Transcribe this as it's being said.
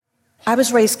I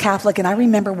was raised Catholic, and I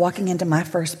remember walking into my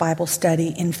first Bible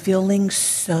study and feeling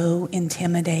so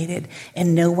intimidated,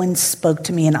 and no one spoke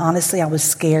to me, and honestly, I was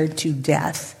scared to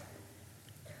death.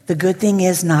 The good thing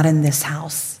is, not in this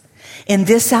house. In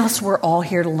this house, we're all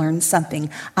here to learn something.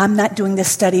 I'm not doing this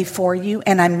study for you,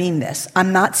 and I mean this.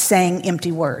 I'm not saying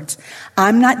empty words.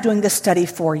 I'm not doing this study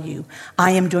for you.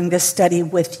 I am doing this study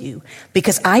with you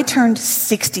because I turned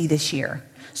 60 this year.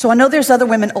 So I know there's other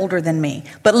women older than me,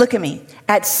 but look at me.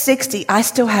 At 60, I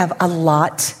still have a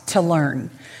lot to learn.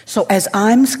 So as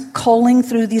I'm culling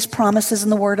through these promises in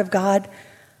the Word of God,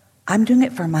 I'm doing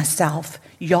it for myself.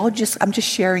 I'm just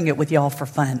sharing it with y'all for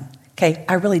fun. Okay,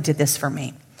 I really did this for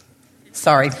me.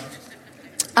 Sorry.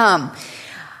 A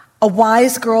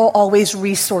wise girl always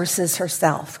resources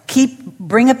herself.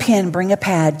 Bring a pen, bring a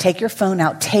pad, take your phone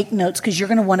out, take notes, because you're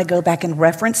going to want to go back and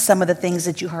reference some of the things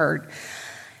that you heard.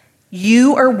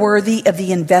 You are worthy of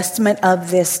the investment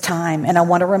of this time. And I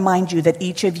want to remind you that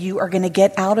each of you are going to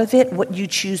get out of it what you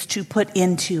choose to put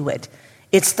into it.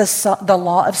 It's the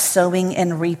law of sowing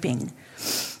and reaping.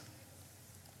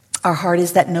 Our heart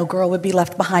is that no girl would be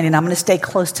left behind. And I'm going to stay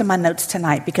close to my notes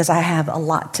tonight because I have a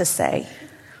lot to say.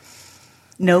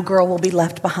 No girl will be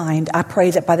left behind. I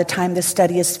pray that by the time this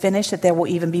study is finished, that there will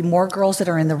even be more girls that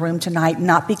are in the room tonight,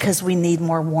 not because we need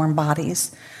more warm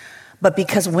bodies, but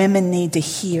because women need to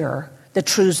hear the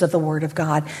truths of the Word of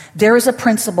God. There is a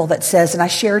principle that says, and I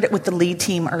shared it with the lead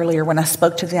team earlier when I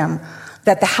spoke to them,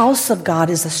 that the house of God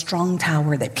is a strong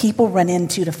tower that people run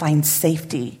into to find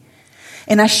safety.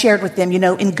 And I shared with them,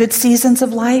 in good seasons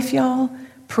of life, y'all,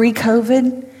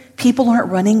 pre-COVID, people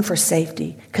aren't running for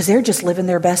safety because they're just living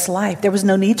their best life. There was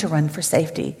no need to run for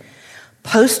safety.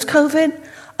 Post-COVID,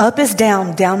 up is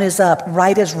down, down is up,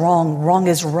 right is wrong, wrong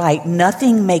is right.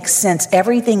 Nothing makes sense.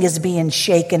 Everything is being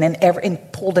shaken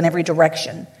and pulled in every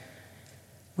direction,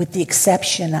 with the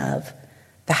exception of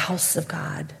the house of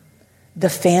God, the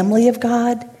family of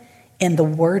God, and the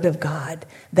Word of God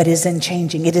that is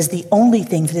unchanging. It is the only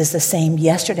thing that is the same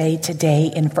yesterday,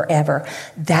 today, and forever.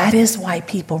 That is why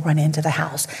people run into the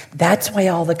house. That's why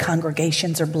all the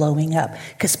congregations are blowing up,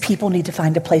 because people need to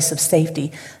find a place of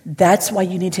safety. That's why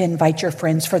you need to invite your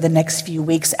friends for the next few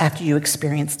weeks after you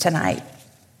experience tonight.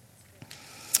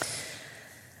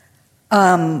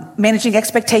 Managing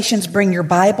expectations, bring your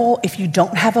Bible. If you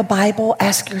don't have a Bible,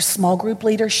 ask your small group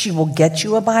leader. She will get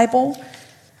you a Bible.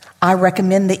 I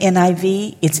recommend the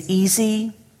NIV. It's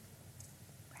easy.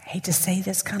 I hate to say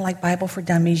this, kind of like Bible for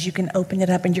Dummies. You can open it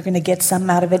up and you're going to get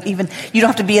something out of it. Even you don't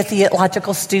have to be a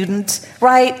theological student,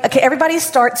 right? Okay, everybody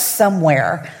starts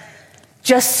somewhere.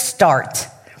 Just start.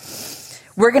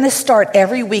 We're going to start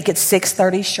every week at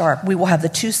 6:30 sharp. We will have the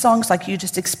 2 songs like you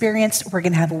just experienced. We're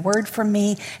going to have a word from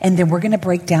me, and then we're going to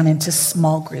break down into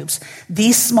small groups.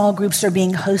 These small groups are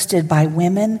being hosted by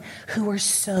women who are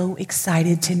so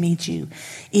excited to meet you.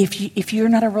 If you're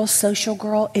not a real social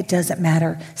girl, it doesn't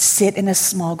matter. Sit in a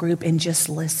small group and just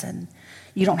listen.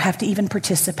 You don't have to even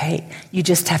participate. You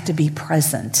just have to be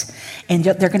present. And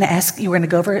they're going to ask, you're going to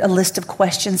go over a list of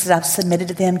questions that I've submitted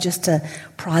to them just to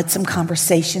prod some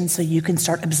conversation so you can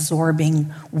start absorbing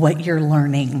what you're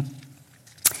learning.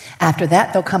 After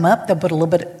that, they'll come up, they'll put a little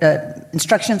bit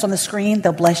instructions on the screen,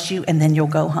 they'll bless you, and then you'll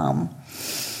go home.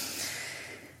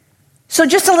 So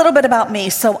just a little bit about me.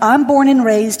 So I'm born and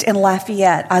raised in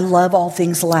Lafayette. I love all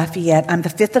things Lafayette. I'm the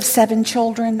 5th of 7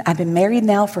 children. I've been married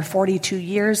now for 42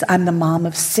 years. I'm the mom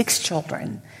of 6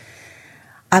 children.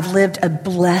 I've lived a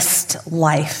blessed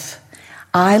life.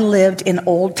 I lived in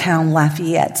Old Town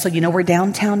Lafayette. So you know where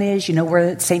downtown is? You know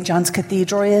where St. John's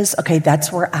Cathedral is? Okay, that's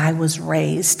where I was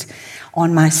raised.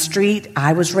 On my street,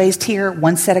 I was raised here.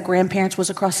 One set of grandparents was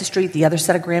across the street. The other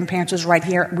set of grandparents was right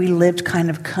here. We lived kind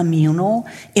of communal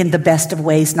in the best of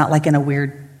ways, not like in a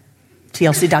weird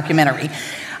TLC documentary.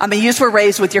 I mean, you just were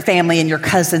raised with your family and your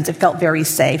cousins. It felt very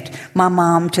safe. My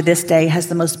mom, to this day, has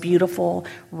the most beautiful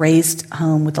raised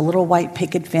home with a little white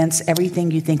picket fence, everything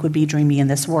you think would be dreamy in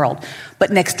this world.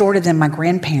 But next door to them, my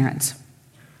grandparents.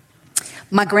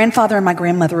 My grandfather and my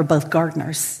grandmother were both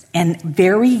gardeners. And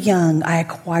very young, I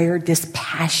acquired this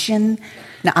passion.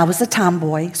 Now, I was a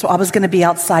tomboy, so I was going to be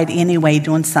outside anyway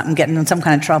doing something, getting in some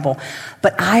kind of trouble.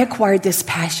 But I acquired this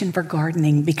passion for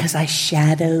gardening because I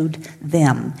shadowed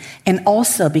them. And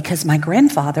also because my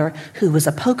grandfather, who was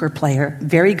a poker player,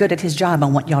 very good at his job, I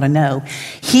want y'all to know,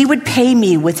 he would pay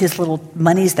me with his little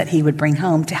monies that he would bring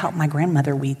home to help my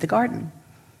grandmother weed the garden.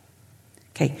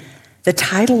 Okay. The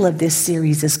title of this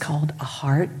series is called A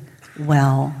Heart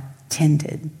Well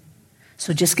Tended.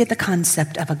 So just get the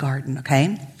concept of a garden,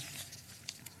 okay?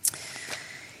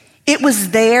 It was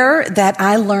there that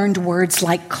I learned words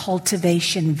like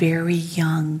cultivation very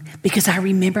young, because I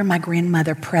remember my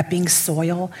grandmother prepping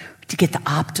soil to get the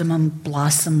optimum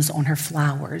blossoms on her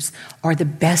flowers, or the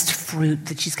best fruit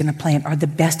that she's going to plant, or the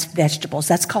best vegetables.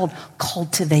 That's called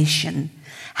cultivation,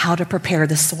 how to prepare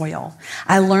the soil.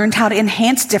 I learned how to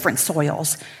enhance different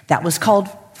soils. That was called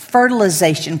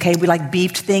fertilization, okay? We like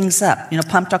beefed things up,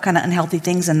 pumped all kind of unhealthy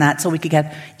things in that so we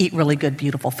could eat really good,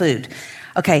 beautiful food.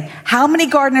 Okay, how many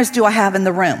gardeners do I have in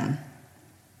the room?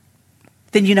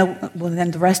 Then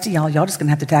then the rest of y'all just going to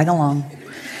have to tag along.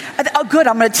 Oh, good,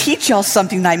 I'm going to teach y'all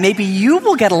something tonight. Maybe you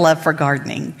will get a love for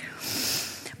gardening.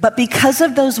 But because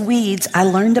of those weeds, I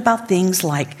learned about things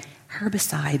like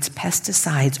herbicides,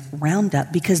 pesticides,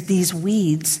 Roundup, because these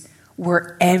weeds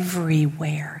were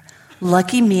everywhere.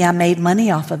 Lucky me, I made money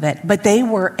off of it, but they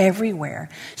were everywhere.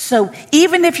 So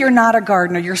even if you're not a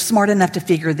gardener, you're smart enough to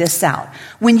figure this out.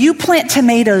 When you plant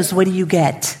tomatoes, what do you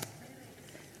get?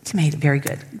 Tomato, very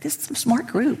good. This is a smart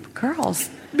group, girls.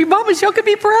 Be mamas, y'all could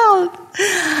be proud.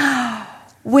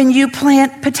 When you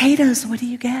plant potatoes, what do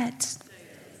you get?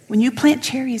 When you plant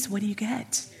cherries, what do you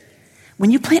get?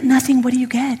 When you plant nothing, what do you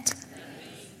get?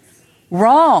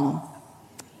 Wrong.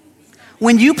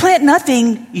 When you plant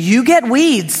nothing, you get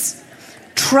weeds.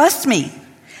 Trust me,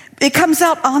 it comes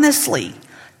out honestly.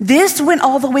 This went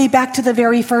all the way back to the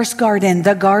very first garden,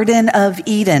 the Garden of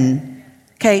Eden.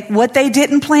 Okay, what they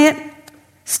didn't plant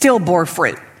still bore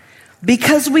fruit.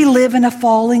 Because we live in a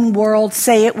falling world,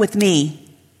 say it with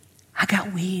me, I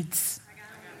got weeds.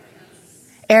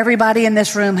 Everybody in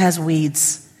this room has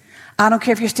weeds. I don't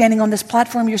care if you're standing on this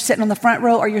platform, you're sitting on the front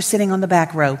row, or you're sitting on the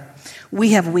back row.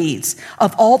 We have weeds.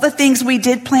 Of all the things we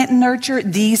did plant and nurture,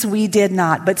 these we did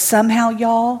not. But somehow,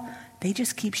 y'all, they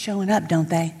just keep showing up, don't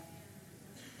they?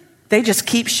 They just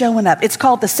keep showing up. It's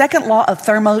called the second law of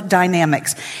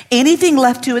thermodynamics. Anything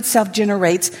left to itself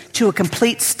generates to a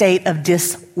complete state of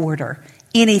disorder.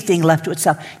 Anything left to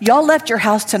itself. Y'all left your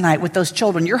house tonight with those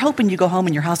children. You're hoping you go home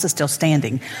and your house is still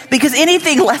standing. Because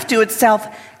anything left to itself,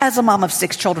 as a mom of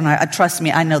 6 children, trust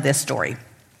me, I know this story.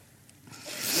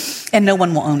 And no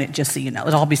one will own it, just so you know.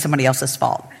 It'll all be somebody else's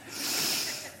fault.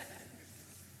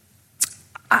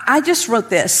 I just wrote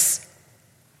this.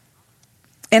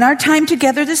 In our time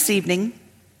together this evening,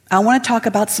 I want to talk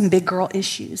about some big girl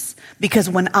issues. Because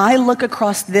when I look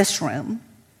across this room,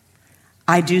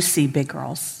 I do see big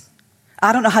girls.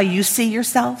 I don't know how you see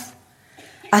yourself.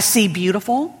 I see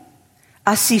beautiful.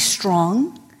 I see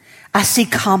strong. I see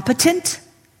competent.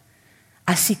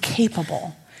 I see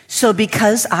capable. So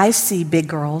because I see big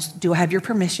girls, do I have your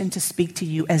permission to speak to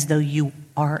you as though you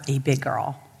are a big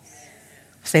girl?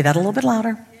 Say that a little bit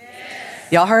louder.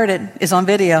 Yes. Y'all heard it. It's on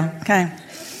video. Okay.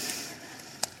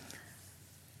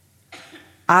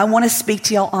 I want to speak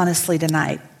to y'all honestly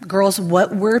tonight. Girls,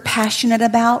 what we're passionate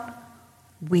about,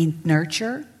 we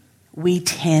nurture, we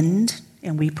tend,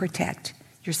 and we protect.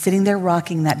 You're sitting there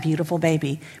rocking that beautiful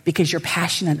baby because you're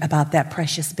passionate about that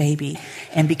precious baby.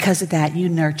 And because of that, you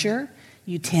nurture,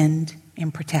 you tend,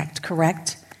 and protect,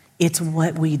 correct? It's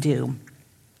what we do.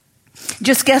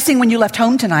 Just guessing when you left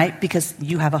home tonight, because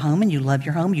you have a home and you love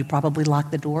your home, you probably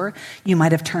locked the door. You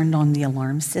might have turned on the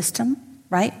alarm system,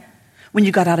 right? When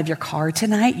you got out of your car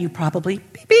tonight, you probably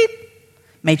beep, beep,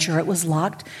 made sure it was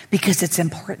locked because it's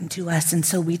important to us, and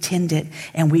so we tend it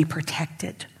and we protect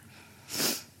it.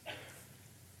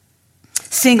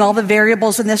 Seeing all the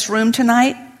variables in this room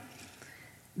tonight,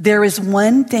 there is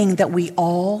one thing that we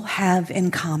all have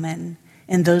in common,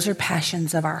 and those are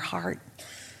passions of our heart.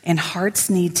 And hearts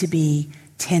need to be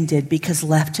tended because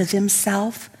left to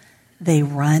themselves, they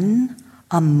run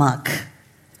amok.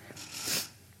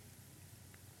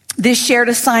 This shared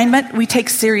assignment we take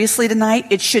seriously tonight.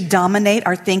 It should dominate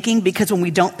our thinking because when we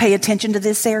don't pay attention to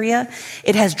this area,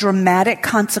 it has dramatic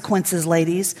consequences,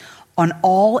 ladies, on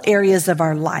all areas of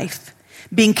our life.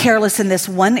 Being careless in this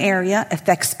one area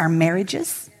affects our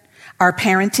marriages, our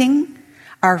parenting,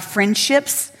 our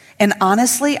friendships, and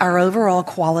honestly, our overall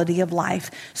quality of life.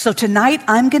 So tonight,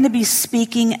 I'm going to be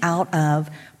speaking out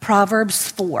of Proverbs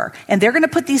 4. And they're going to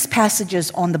put these passages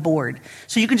on the board.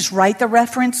 So you can just write the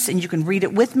reference and you can read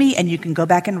it with me and you can go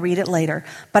back and read it later.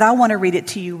 But I want to read it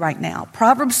to you right now.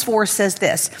 Proverbs 4 says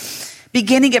this,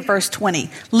 beginning at verse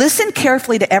 20. Listen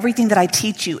carefully to everything that I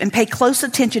teach you and pay close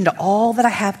attention to all that I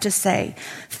have to say.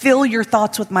 Fill your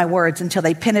thoughts with my words until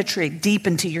they penetrate deep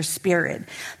into your spirit.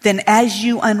 Then as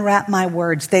you unwrap my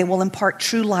words, they will impart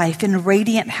true life and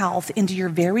radiant health into your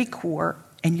very core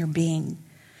and your being.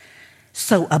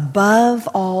 So above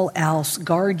all else,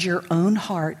 guard your own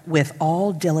heart with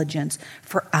all diligence,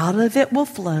 for out of it will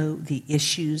flow the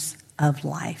issues of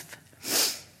life.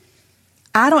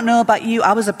 I don't know about you.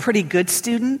 I was a pretty good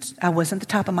student. I wasn't the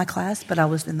top of my class, but I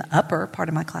was in the upper part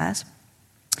of my class.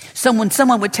 So when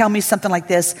someone would tell me something like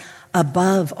this,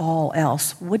 above all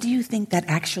else, what do you think that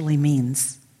actually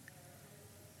means?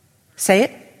 Say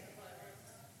it.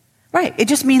 Right. It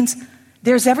just means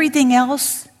there's everything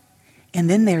else, and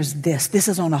then there's this. This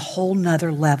is on a whole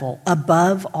nother level.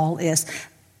 Above all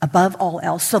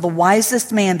else. So the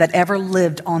wisest man that ever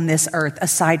lived on this earth,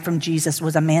 aside from Jesus,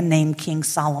 was a man named King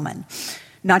Solomon.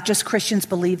 Not just Christians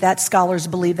believe that, scholars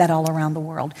believe that all around the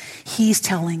world. He's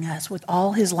telling us with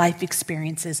all his life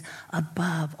experiences,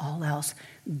 above all else,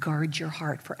 guard your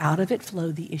heart, for out of it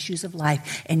flow the issues of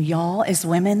life. And y'all, as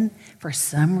women, for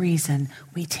some reason,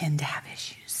 we tend to have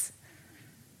issues.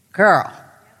 Girl,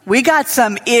 we got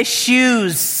some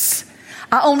issues.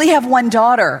 I only have one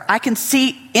daughter. I can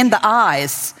see in the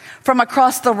eyes from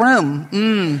across the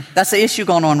room. That's the issue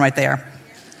going on right there.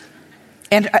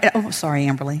 And sorry,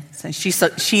 Amberly.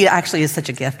 She actually is such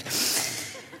a gift.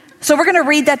 So we're going to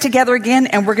read that together again,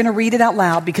 and we're going to read it out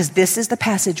loud because this is the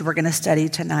passage we're going to study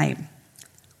tonight.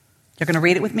 You're going to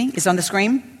read it with me? Is it on the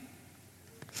screen?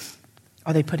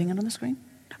 Are they putting it on the screen?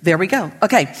 There we go.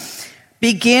 Okay.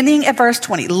 Beginning at verse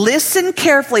 20. Listen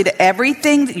carefully to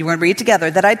everything that you want to read together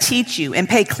that I teach you, and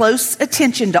pay close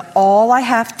attention to all I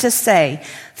have to say.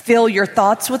 Fill your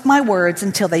thoughts with my words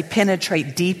until they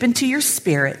penetrate deep into your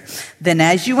spirit. Then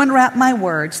as you unwrap my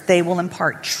words, they will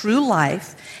impart true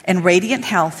life and radiant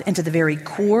health into the very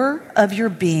core of your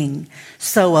being.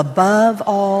 So above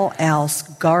all else,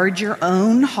 guard your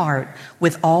own heart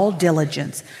with all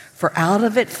diligence, for out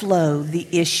of it flow the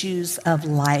issues of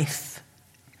life.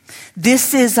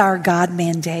 This is our God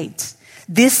mandate.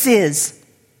 This is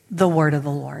the word of the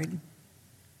Lord.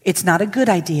 It's not a good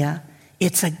idea.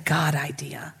 It's a God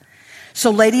idea. So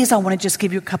ladies, I want to just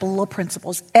give you a couple of little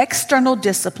principles. External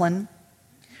discipline,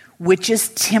 which is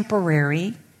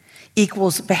temporary,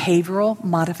 equals behavioral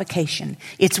modification.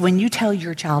 It's when you tell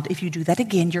your child, if you do that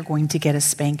again, you're going to get a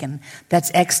spanking.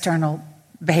 That's external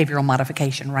behavioral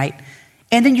modification, right?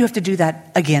 And then you have to do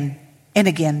that again and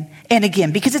again and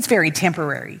again because it's very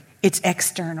temporary. It's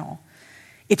external.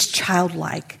 It's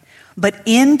childlike. But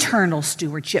internal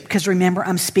stewardship, because remember,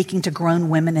 I'm speaking to grown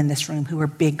women in this room who are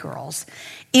big girls.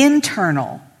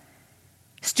 Internal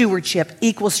stewardship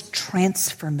equals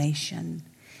transformation.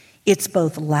 It's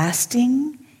both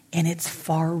lasting and it's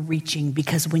far-reaching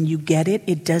because when you get it,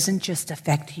 it doesn't just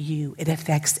affect you. It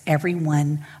affects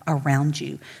everyone around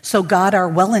you. So God, our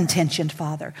well-intentioned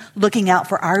Father, looking out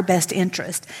for our best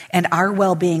interest and our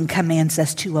well-being, commands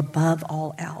us to, above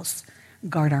all else,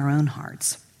 guard our own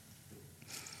hearts.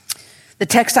 The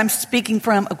text I'm speaking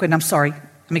from, I'm sorry.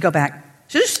 Let me go back.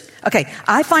 Okay,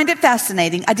 I find it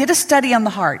fascinating. I did a study on the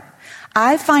heart.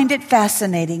 I find it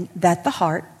fascinating that the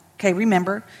heart, okay,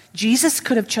 remember, Jesus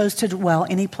could have chose to dwell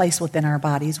any place within our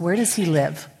bodies. Where does he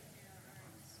live?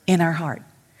 In our heart.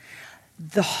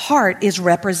 The heart is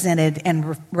represented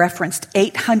and referenced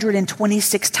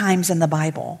 826 times in the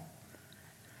Bible.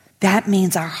 That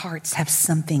means our hearts have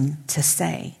something to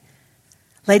say.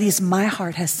 Ladies, my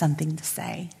heart has something to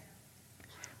say.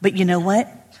 But you know what?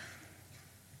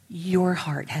 Your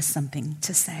heart has something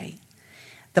to say.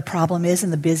 The problem is, in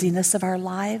the busyness of our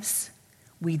lives,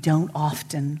 we don't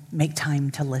often make time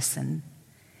to listen.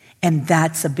 And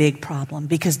that's a big problem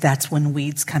because that's when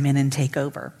weeds come in and take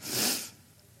over.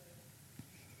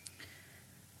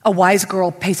 A wise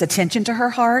girl pays attention to her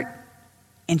heart,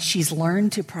 and she's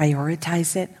learned to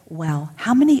prioritize it well.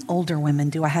 How many older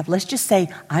women do I have? Let's just say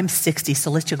I'm 60,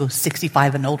 so let's just go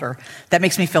 65 and older. That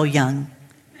makes me feel young.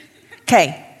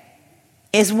 Okay,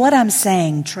 is what I'm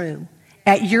saying true?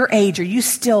 At your age, are you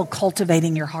still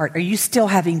cultivating your heart? Are you still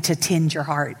having to tend your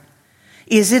heart?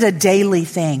 Is it a daily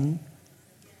thing?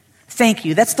 Thank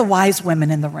you. That's the wise women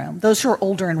in the room, those who are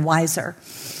older and wiser.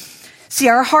 See,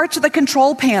 our hearts are the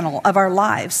control panel of our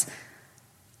lives.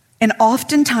 And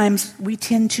oftentimes, we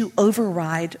tend to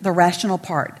override the rational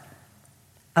part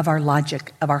of our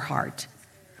logic of our heart.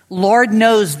 Lord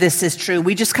knows this is true.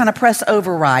 We just kind of press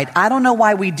override. I don't know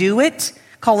why we do it.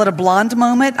 Call it a blonde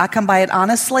moment. I come by it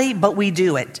honestly, but we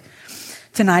do it.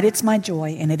 Tonight, it's my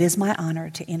joy and it is my honor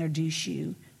to introduce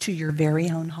you to your very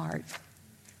own heart.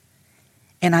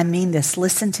 And I mean this.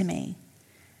 Listen to me.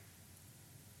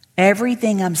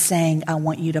 Everything I'm saying, I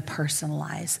want you to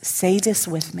personalize. Say this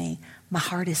with me. My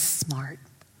heart is smart.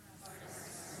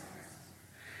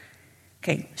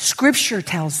 Okay, Scripture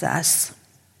tells us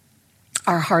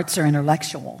our hearts are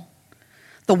intellectual.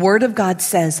 The Word of God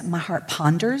says, my heart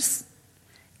ponders,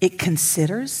 it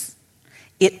considers,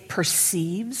 it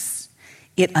perceives,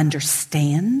 it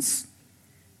understands,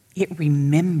 it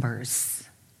remembers.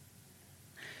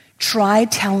 Try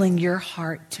telling your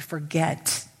heart to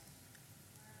forget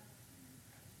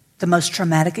the most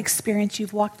traumatic experience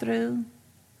you've walked through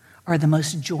or the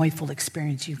most joyful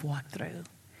experience you've walked through.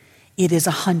 It is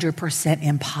 100%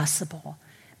 impossible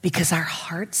because our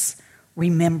hearts,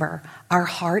 remember, our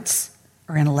hearts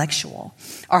are intellectual.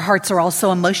 Our hearts are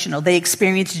also emotional. They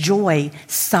experience joy,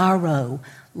 sorrow,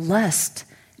 lust,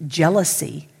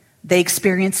 jealousy. They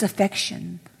experience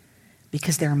affection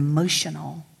because they're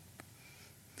emotional.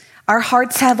 Our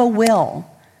hearts have a will.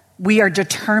 We are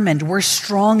determined. We're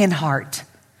strong in heart.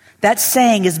 That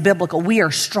saying is biblical. We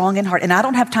are strong in heart. And I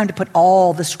don't have time to put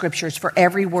all the scriptures for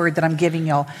every word that I'm giving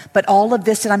y'all, but all of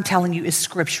this that I'm telling you is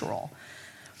scriptural.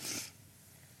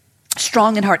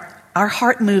 Strong in heart. Our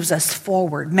heart moves us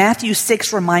forward. Matthew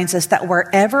 6 reminds us that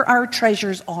wherever our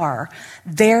treasures are,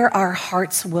 there our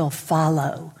hearts will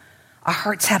follow. Our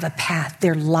hearts have a path.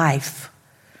 They're life.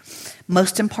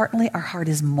 Most importantly, our heart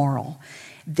is moral.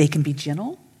 They can be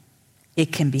gentle.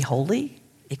 It can be holy.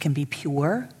 It can be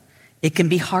pure. It can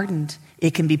be hardened.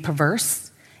 It can be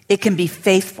perverse. It can be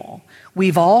faithful.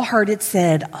 We've all heard it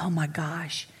said, oh my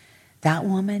gosh, that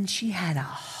woman, she had a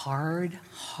hard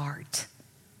heart.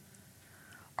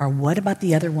 Or what about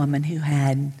the other woman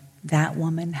that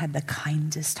woman had the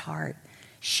kindest heart.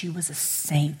 She was a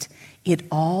saint. It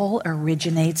all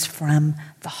originates from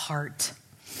the heart.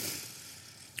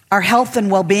 Our health and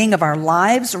well-being of our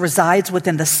lives resides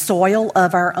within the soil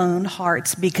of our own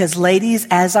hearts because, ladies,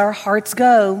 as our hearts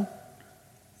go,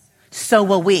 so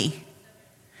will we.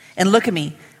 And look at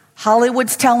me.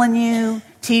 Hollywood's telling you,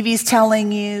 TV's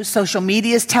telling you, social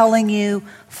media's telling you,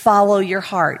 follow your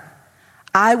heart.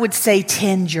 I would say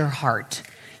tend your heart.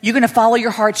 You're going to follow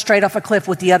your heart straight off a cliff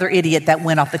with the other idiot that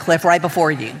went off the cliff right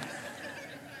before you.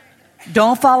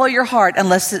 Don't follow your heart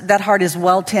unless that heart is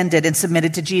well tended and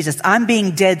submitted to Jesus. I'm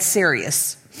being dead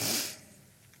serious.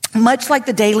 Much like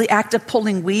the daily act of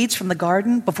pulling weeds from the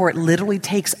garden before it literally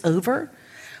takes over,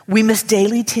 we must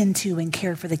daily tend to and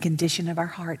care for the condition of our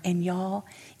heart. And y'all,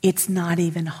 it's not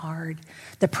even hard.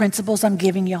 The principles I'm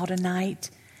giving y'all tonight,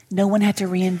 no one had to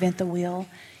reinvent the wheel.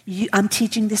 I'm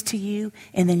teaching this to you,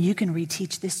 and then you can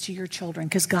reteach this to your children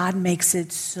because God makes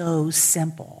it so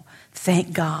simple.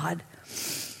 Thank God.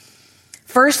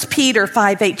 1 Peter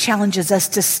 5:8 challenges us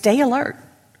to stay alert.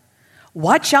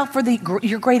 Watch out for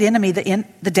your great enemy,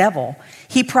 the devil.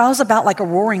 He prowls about like a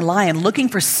roaring lion looking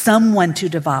for someone to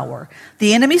devour.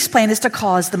 The enemy's plan is to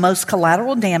cause the most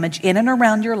collateral damage in and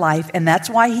around your life, and that's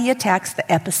why he attacks the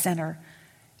epicenter,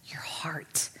 your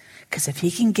heart. Because if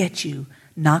he can get you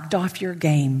knocked off your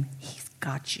game, he's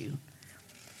got you.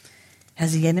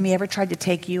 Has the enemy ever tried to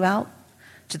take you out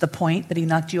to the point that he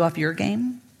knocked you off your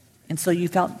game? And so you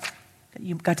felt that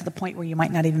you got to the point where you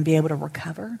might not even be able to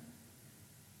recover?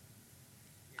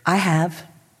 I have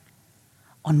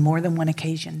on more than one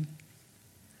occasion.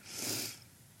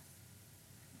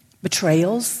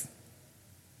 Betrayals,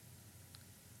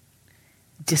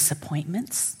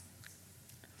 disappointments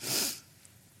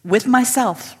with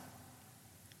myself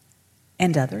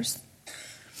and others,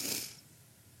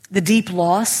 the deep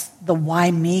loss, the why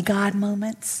me God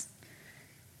moments.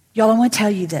 Y'all, I want to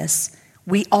tell you this.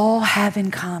 We all have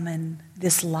in common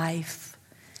this life.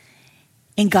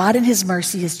 And God in his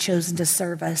mercy has chosen to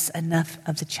serve us enough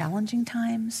of the challenging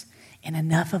times and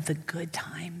enough of the good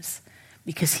times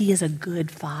because he is a good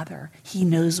father. He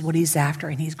knows what he's after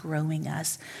and he's growing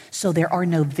us. So there are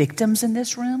no victims in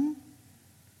this room.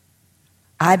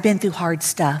 I've been through hard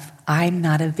stuff. I'm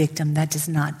not a victim. That does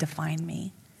not define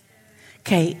me.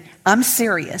 Okay, I'm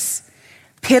serious.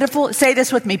 Pitiful, say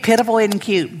this with me, pitiful isn't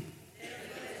cute.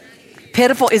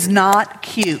 Pitiful is not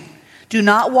cute. Do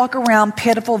not walk around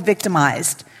pitiful,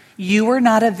 victimized. You are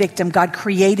not a victim. God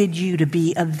created you to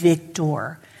be a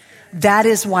victor. That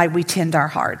is why we tend our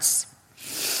hearts.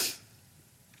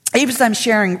 Even as I'm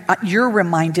sharing, you're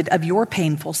reminded of your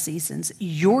painful seasons,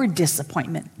 your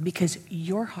disappointment, because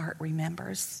your heart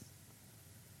remembers.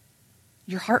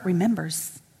 Your heart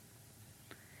remembers.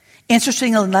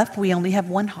 Interestingly enough, we only have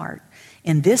one heart.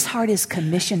 And this heart is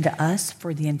commissioned to us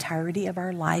for the entirety of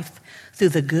our life through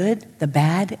the good, the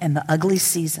bad, and the ugly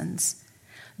seasons.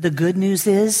 The good news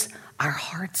is our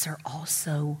hearts are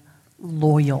also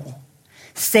loyal.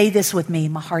 Say this with me,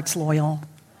 my heart's loyal.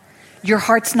 Your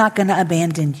heart's not going to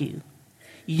abandon you.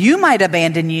 You might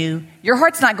abandon you. Your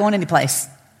heart's not going anyplace.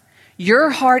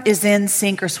 Your heart is in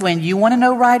sink or swim. You want to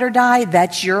know right or die?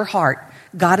 That's your heart.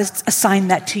 God has assigned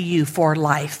that to you for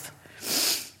life.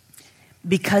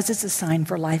 Because it's a sign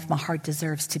for life, my heart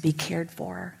deserves to be cared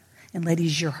for. And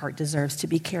ladies, your heart deserves to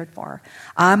be cared for.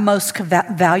 Our most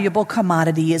valuable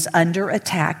commodity is under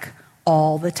attack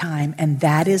all the time. And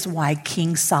that is why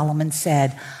King Solomon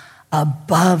said,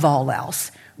 Above all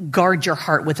else, guard your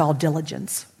heart with all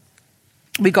diligence.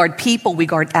 We guard people, we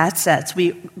guard assets,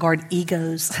 we guard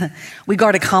egos, we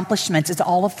guard accomplishments. It's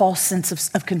all a false sense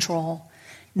of control.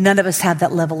 None of us have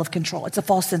that level of control. It's a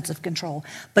false sense of control.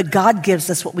 But God gives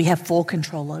us what we have full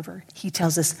control over. He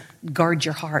tells us, guard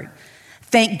your heart.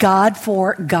 Thank God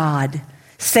for God.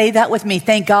 Say that with me.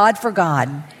 Thank God for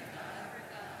God.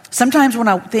 Sometimes when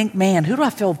I think, man, who do I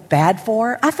feel bad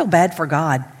for? I feel bad for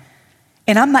God.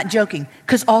 And I'm not joking,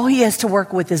 because all he has to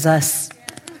work with is us.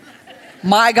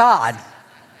 My God.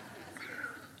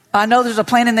 I know there's a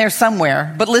plan in there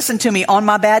somewhere, but listen to me. On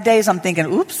my bad days, I'm thinking,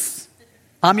 oops,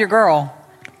 I'm your girl.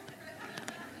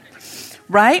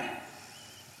 Right?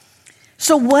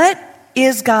 So what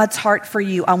is God's heart for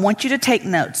you? I want you to take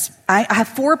notes. I have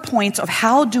 4 points of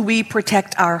how do we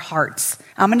protect our hearts.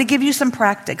 I'm going to give you some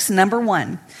practice. Number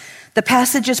 1, the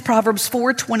passage is Proverbs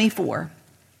 4:24.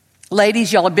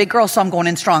 Ladies, y'all are big girls, so I'm going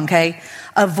in strong, okay?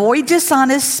 Avoid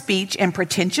dishonest speech and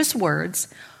pretentious words.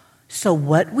 So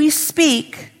what we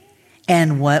speak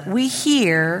and what we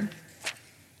hear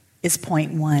is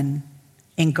point 1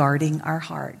 in guarding our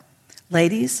heart.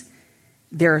 Ladies,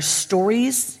 there are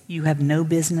stories you have no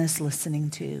business listening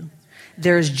to.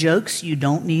 There's jokes you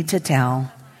don't need to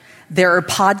tell. There are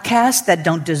podcasts that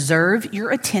don't deserve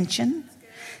your attention.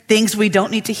 Things we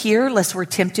don't need to hear lest we're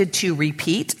tempted to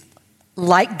repeat.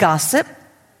 Like gossip.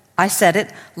 I said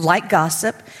it, like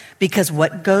gossip. Because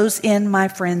what goes in, my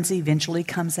friends, eventually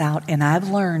comes out. And I've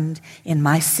learned in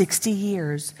my 60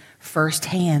 years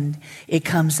firsthand, it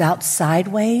comes out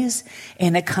sideways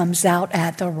and it comes out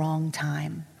at the wrong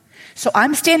time. So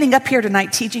I'm standing up here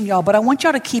tonight teaching y'all, but I want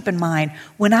y'all to keep in mind,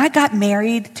 when I got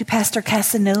married to Pastor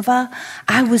Casanova,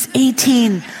 I was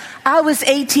 18. I was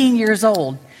 18 years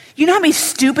old. You know how many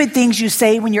stupid things you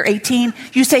say when you're 18?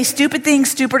 You say stupid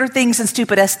things, stupider things, and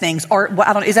stupid-est things. Or,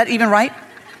 I don't, is that even right?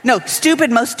 No,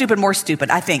 stupid, most stupid, more stupid,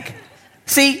 I think.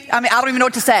 See? I mean, I don't even know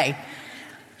what to say.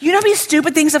 You know how many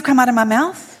stupid things have come out of my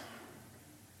mouth?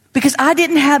 Because I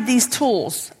didn't have these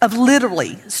tools of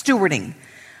literally stewarding.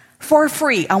 For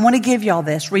free, I want to give y'all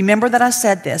this. Remember that I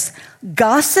said this.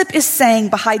 Gossip is saying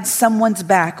behind someone's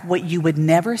back what you would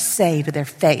never say to their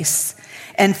face.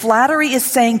 And flattery is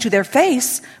saying to their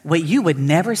face what you would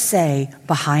never say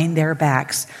behind their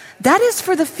backs. That is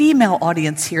for the female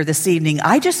audience here this evening.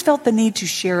 I just felt the need to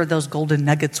share those golden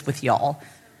nuggets with y'all.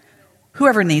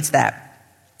 Whoever needs that.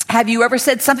 Have you ever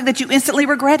said something that you instantly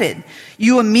regretted?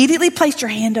 You immediately placed your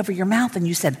hand over your mouth and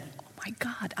you said, oh my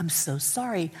God, I'm so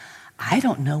sorry. I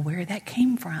don't know where that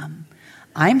came from.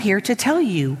 I'm here to tell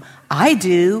you, I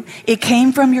do. It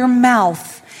came from your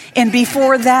mouth. And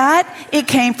before that, it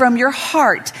came from your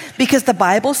heart. Because the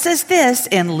Bible says this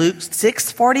in Luke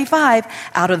 6:45,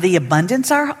 out of the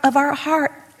abundance of our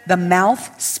heart, the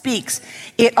mouth speaks.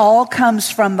 It all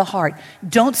comes from the heart.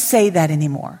 Don't say that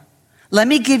anymore. Let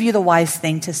me give you the wise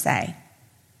thing to say.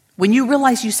 When you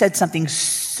realize you said something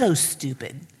so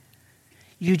stupid,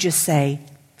 you just say,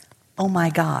 oh my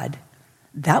God,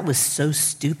 that was so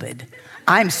stupid.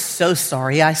 I'm so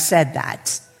sorry I said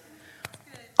that.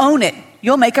 Own it.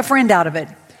 You'll make a friend out of it.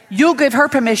 You'll give her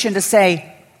permission to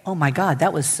say, oh my God,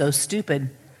 that was so stupid.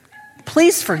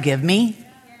 Please forgive me.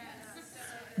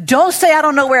 Don't say I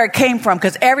don't know where it came from,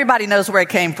 because everybody knows where it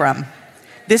came from.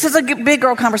 This is a big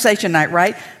girl conversation night,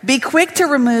 right? Be quick to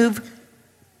remove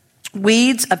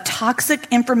weeds of toxic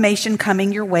information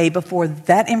coming your way before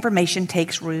that information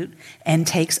takes root and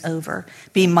takes over.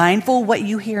 Be mindful what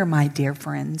you hear, my dear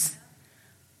friends.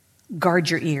 Guard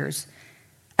your ears.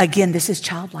 Again, this is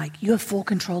childlike. You have full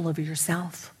control over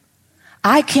yourself.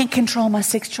 I can't control my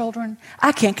 6 children.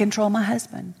 I can't control my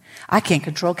husband. I can't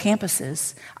control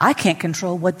campuses. I can't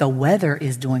control what the weather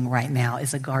is doing right now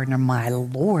as a gardener, my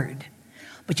Lord.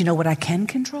 But you know what I can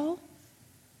control?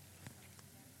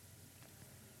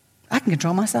 I can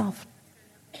control myself.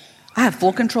 I have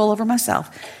full control over myself.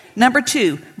 Number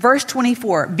 2, verse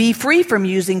 24, be free from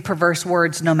using perverse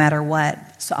words no matter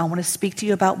what. So I want to speak to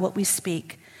you about what we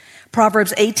speak.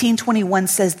 Proverbs 18:21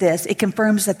 says this. It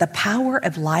confirms that the power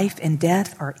of life and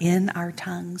death are in our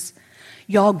tongues.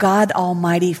 Y'all, God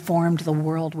Almighty formed the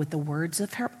world with the words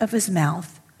of his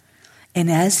mouth. And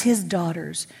as his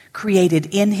daughters, created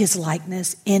in his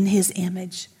likeness, in his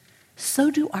image,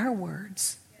 so do our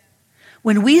words.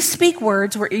 When we speak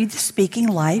words, we're either speaking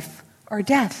life or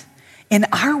death. And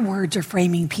our words are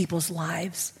framing people's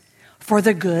lives for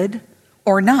the good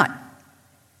or not.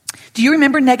 Do you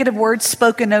remember negative words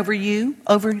spoken over you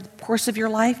over the course of your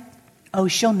life? Oh,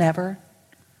 she'll never.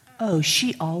 Oh,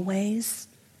 she always.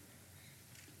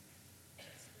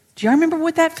 Do you remember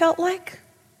what that felt like?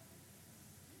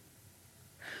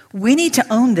 We need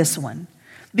to own this one.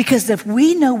 Because if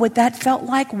we know what that felt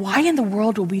like, why in the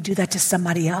world would we do that to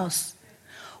somebody else?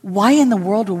 Why in the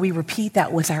world would we repeat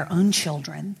that with our own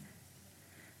children?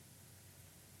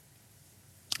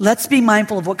 Let's be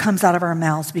mindful of what comes out of our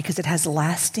mouths because it has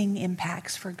lasting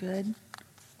impacts for good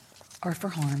or for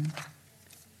harm.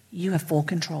 You have full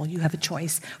control. You have a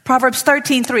choice. Proverbs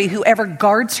 13:3, whoever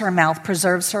guards her mouth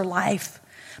preserves her life,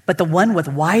 but the one with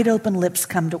wide open lips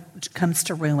comes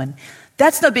to ruin.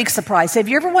 That's no big surprise. Have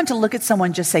you ever wanted to look at someone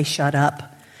and just say, shut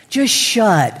up? Just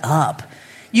shut up.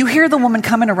 You hear the woman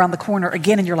coming around the corner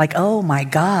again and you're like, oh my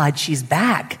God, she's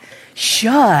back.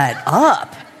 Shut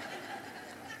up.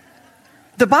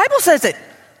 The Bible says it.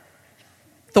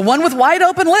 The one with wide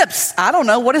open lips. I don't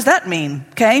know. What does that mean?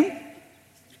 Okay.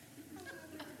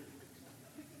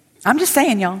 I'm just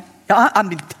saying, y'all.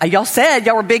 Y'all said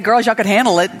y'all were big girls. Y'all could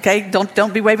handle it. Okay.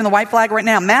 Don't be waving the white flag right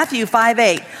now. Matthew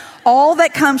 5:8. All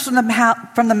that comes from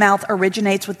the mouth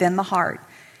originates within the heart.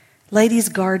 Ladies,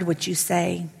 guard what you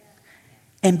say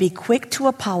and be quick to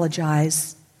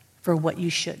apologize for what you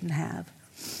shouldn't have.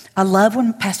 I love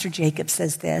when Pastor Jacob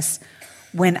says this.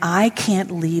 When I can't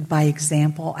lead by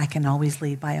example, I can always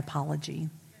lead by apology.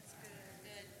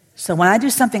 So when I do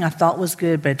something I thought was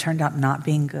good, but it turned out not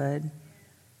being good,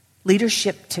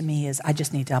 leadership to me is I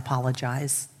just need to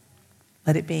apologize.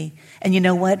 Let it be. And you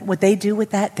know what? What they do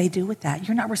with that, they do with that.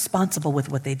 You're not responsible with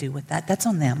what they do with that. That's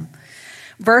on them.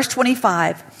 Verse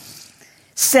 25,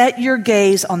 set your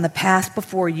gaze on the path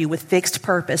before you with fixed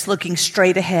purpose, looking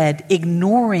straight ahead,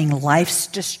 ignoring life's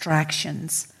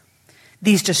distractions.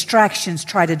 These distractions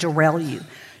try to derail you.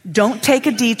 Don't take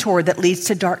a detour that leads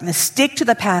to darkness. Stick to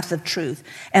the path of truth,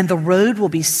 and the road will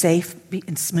be safe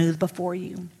and smooth before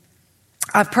you.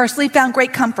 I've personally found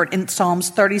great comfort in Psalms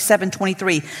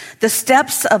 37:23. The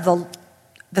steps of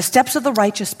the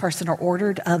righteous person are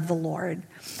ordered of the Lord.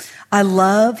 I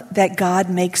love that God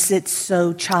makes it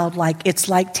so childlike. It's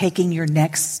like taking your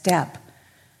next step.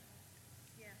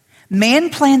 Man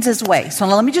plans his way. So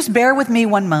let me just bear with me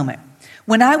one moment.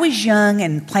 When I was young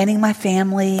and planning my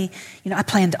family, I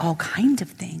planned all kinds of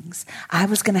things. I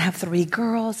was going to have 3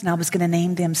 girls, and I was going to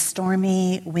name them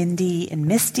Stormy, Windy, and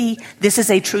Misty. This is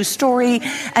a true story.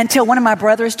 Until one of my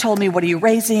brothers told me, what are you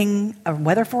raising? A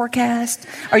weather forecast?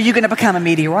 Are you going to become a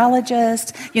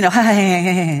meteorologist?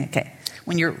 Okay.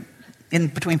 When you're in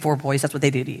between 4 boys, that's what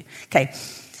they do to you. Okay.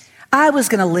 I was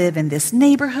going to live in this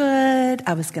neighborhood.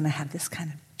 I was going to have this kind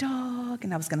of dog,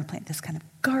 and I was going to plant this kind of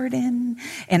garden,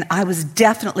 and I was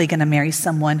definitely going to marry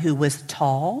someone who was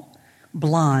tall,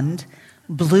 blonde,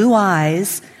 blue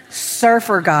eyes.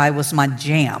 Surfer guy was my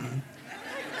jam.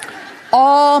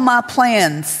 All my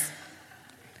plans.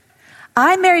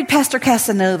 I married Pastor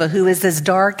Casanova, who is as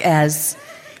dark as...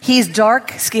 He's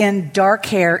dark skinned, dark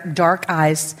hair, dark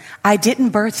eyes. I didn't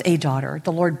birth a daughter.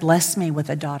 The Lord blessed me with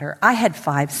a daughter. I had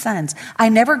 5 sons. I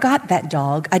never got that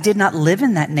dog. I did not live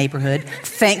in that neighborhood.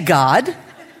 Thank God.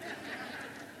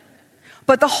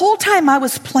 But the whole time I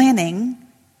was planning,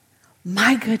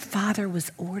 my good Father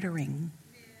was ordering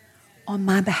on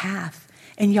my behalf.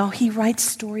 And y'all, he writes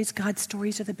stories. God's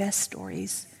stories are the best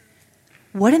stories.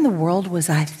 What in the world was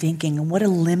I thinking? And what a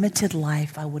limited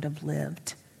life I would have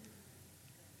lived.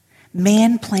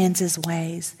 Man plans his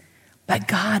ways, but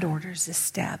God orders his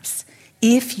steps,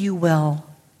 if you will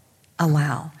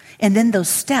allow. And then those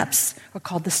steps are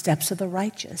called the steps of the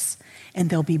righteous, and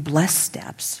they'll be blessed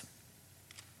steps.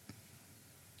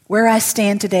 Where I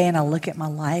stand today and I look at my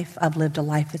life, I've lived a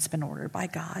life that's been ordered by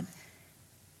God.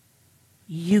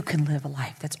 You can live a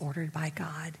life that's ordered by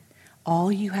God.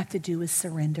 All you have to do is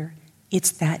surrender.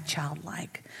 It's that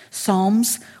childlike.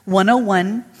 Psalms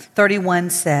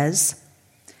 101:31 says,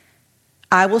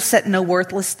 I will set no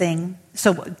worthless thing.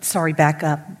 Back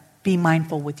up. Be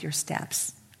mindful with your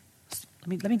steps.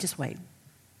 Let me just wait.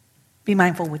 Be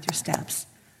mindful with your steps.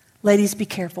 Ladies, be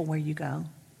careful where you go.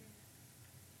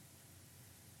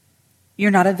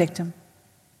 You're not a victim.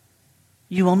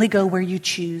 You only go where you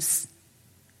choose.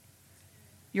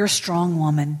 You're a strong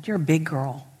woman. You're a big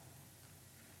girl.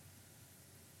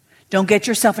 Don't get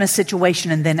yourself in a situation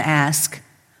and then ask,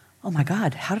 oh my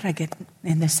God, how did I get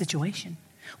in this situation?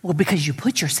 Well, because you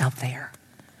put yourself there,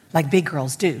 like big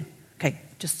girls do. Okay,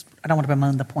 I don't want to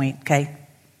bemoan the point, okay?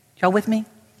 Y'all with me?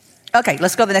 Okay,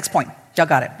 let's go to the next point. Y'all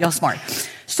got it. Y'all smart.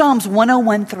 Psalms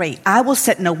 101:3. I will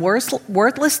set no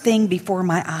worthless thing before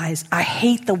my eyes. I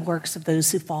hate the works of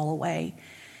those who fall away.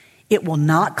 It will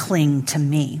not cling to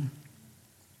me.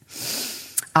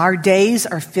 Our days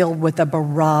are filled with a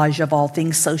barrage of all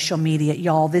things social media.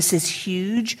 Y'all, this is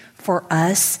huge for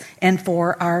us and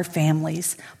for our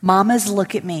families. Mamas,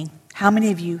 look at me. How many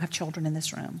of you have children in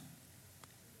this room?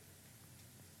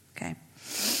 Okay.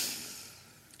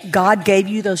 God gave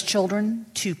you those children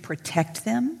to protect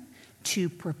them, to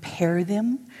prepare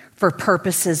them for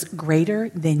purposes greater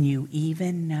than you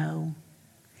even know.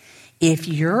 If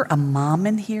you're a mom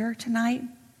in here tonight,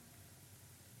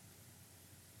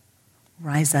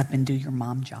 rise up and do your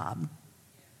mom job.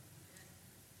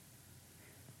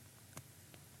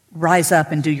 Rise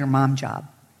up and do your mom job.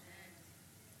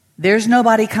 There's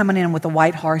nobody coming in with a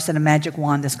white horse and a magic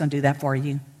wand that's going to do that for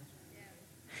you.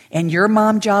 And your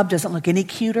mom job doesn't look any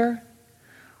cuter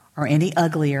or any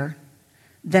uglier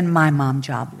than my mom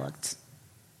job looked.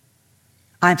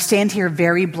 I stand here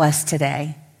very blessed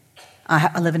today.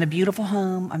 I live in a beautiful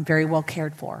home. I'm very well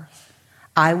cared for.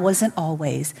 I wasn't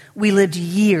always. We lived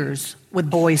years with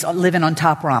boys living on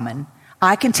top ramen.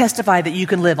 I can testify that you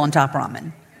can live on top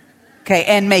ramen. Okay,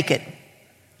 and make it.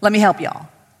 Let me help y'all.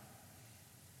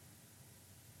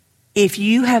 If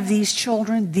you have these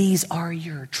children, these are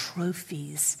your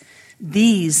trophies.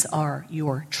 These are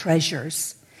your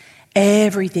treasures.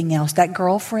 Everything else, that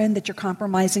girlfriend that you're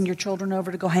compromising your children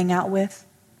over to go hang out with,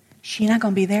 she's not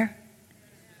going to be there.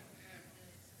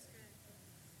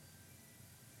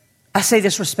 I say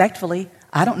this respectfully.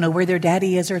 I don't know where their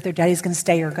daddy is or if their daddy's going to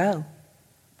stay or go.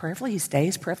 Prayerfully he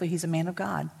stays. Prayerfully he's a man of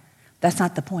God. That's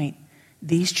not the point.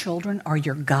 These children are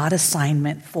your God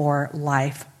assignment for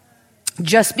life.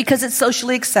 Just because it's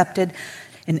socially accepted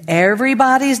and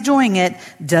everybody's doing it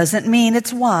doesn't mean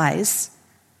it's wise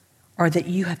or that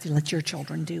you have to let your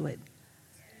children do it.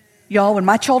 Y'all, when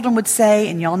my children would say,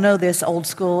 and y'all know this old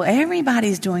school,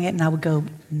 everybody's doing it, and I would go,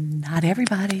 not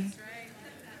everybody.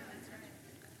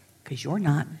 Because you're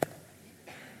not.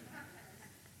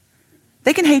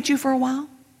 They can hate you for a while.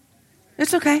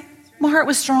 It's okay. My heart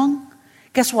was strong.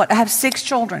 Guess what? I have 6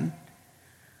 children.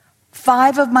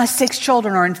 5 of my 6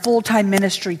 children are in full-time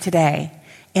ministry today.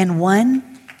 And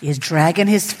 1 is dragging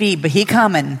his feet, but he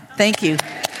coming. Thank you.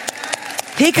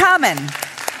 He coming.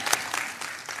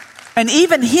 And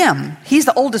even him, he's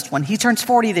the oldest one. He turns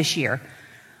 40 this year.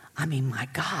 I mean, my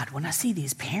God, when I see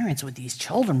these parents with these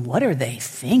children, what are they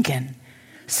thinking?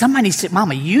 Somebody said,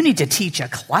 Mama, you need to teach a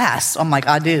class. I'm like,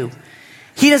 I do.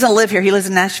 He doesn't live here. He lives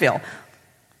in Nashville.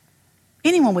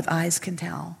 Anyone with eyes can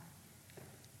tell.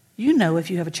 You know if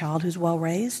you have a child who's well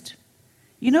raised.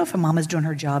 You know if a mom is doing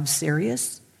her job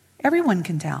serious. Everyone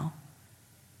can tell.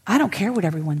 I don't care what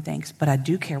everyone thinks, but I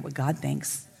do care what God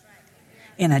thinks.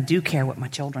 And I do care what my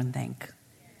children think.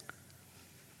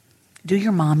 Do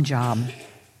your mom job.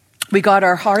 We guard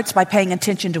our hearts by paying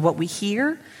attention to what we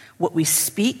hear, what we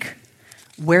speak,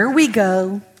 where we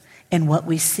go, and what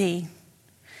we see.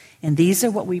 And these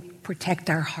are what we protect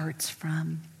our hearts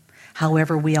from.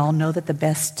 However, we all know that the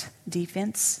best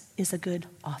defense is a good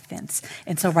offense.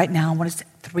 And so right now, I want to say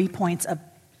 3 points of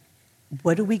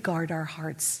what do we guard our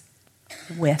hearts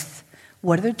with?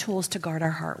 What are the tools to guard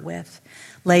our heart with?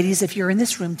 Ladies, if you're in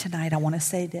this room tonight, I want to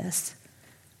say this.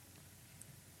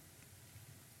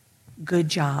 Good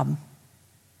job.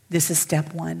 This is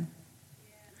step 1.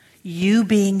 You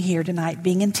being here tonight,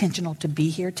 being intentional to be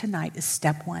here tonight is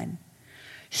step 1.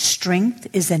 Strength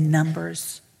is in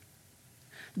numbers.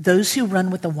 Those who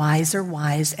run with the wise are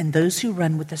wise, and those who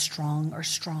run with the strong are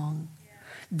strong.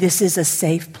 This is a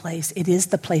safe place. It is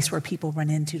the place where people run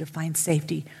into to find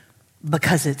safety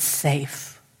because it's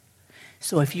safe.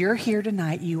 So if you're here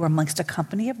tonight, you are amongst a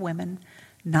company of women,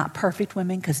 not perfect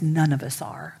women, because none of us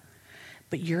are.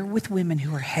 But you're with women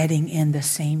who are heading in the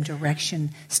same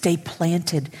direction. Stay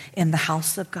planted in the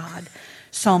house of God.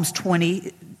 Psalms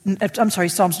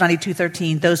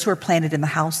 92:13. Those who are planted in the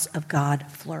house of God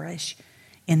flourish.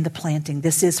 In the planting.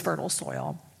 This is fertile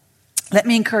soil. Let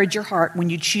me encourage your heart when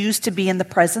you choose to be in the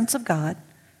presence of God,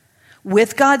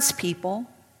 with God's people,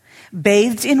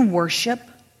 bathed in worship,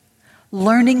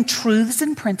 learning truths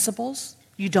and principles.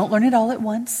 You don't learn it all at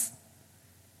once.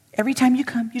 Every time you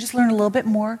come, you just learn a little bit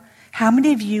more. How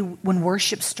many of you, when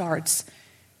worship starts,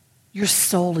 your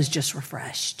soul is just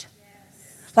refreshed?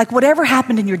 Yes. Like whatever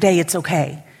happened in your day, it's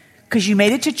okay. Because you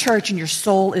made it to church and your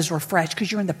soul is refreshed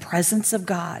because you're in the presence of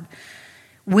God.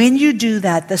 When you do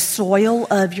that, the soil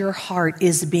of your heart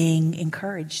is being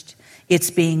encouraged. It's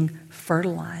being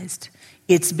fertilized.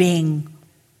 It's being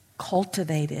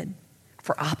cultivated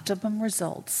for optimum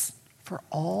results, for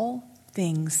all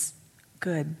things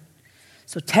good.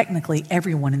 So technically,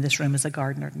 everyone in this room is a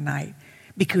gardener tonight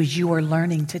because you are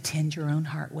learning to tend your own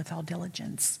heart with all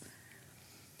diligence.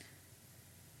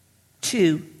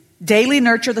 2, daily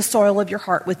nurture the soil of your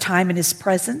heart with time in His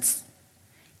presence,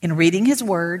 in reading His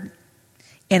word,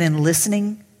 and in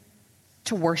listening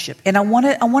to worship. And I want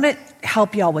to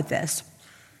help y'all with this.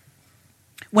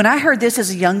 When I heard this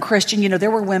as a young Christian, there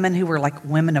were women who were like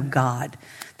women of God.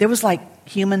 There was like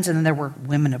humans and then there were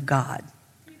women of God.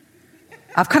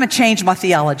 I've kind of changed my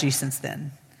theology since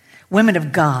then. Women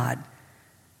of God.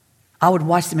 I would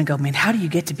watch them and go, man, how do you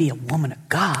get to be a woman of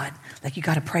God? Like, you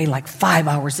got to pray like 5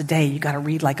 hours a day. You got to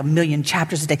read like 1,000,000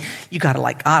 chapters a day. You got to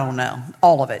like, I don't know,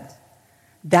 all of it.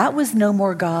 That was no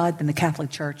more God than the Catholic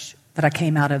Church that I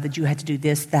came out of, that you had to do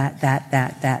this, that,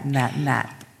 and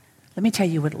that. Let me tell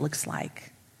you what it looks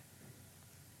like.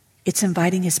 It's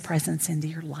inviting his presence into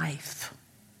your life.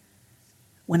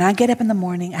 When I get up in the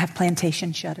morning, I have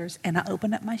plantation shutters, and I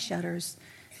open up my shutters,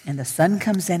 and the sun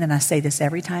comes in, and I say this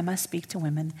every time I speak to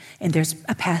women, and there's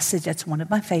a passage that's one of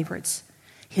my favorites.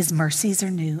 His mercies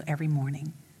are new every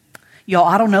morning. Y'all,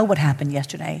 I don't know what happened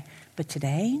yesterday, but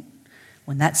today,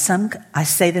 when that sun, I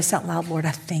say this out loud, Lord,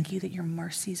 I thank you that your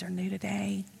mercies are new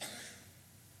today.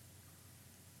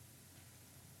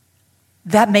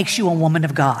 That makes you a woman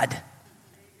of God.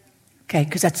 Okay,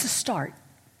 because that's the start.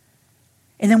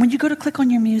 And then when you go to click on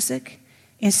your music,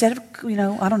 instead of,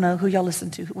 I don't know who y'all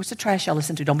listen to. What's the trash y'all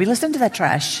listen to? Don't be listening to that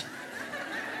trash.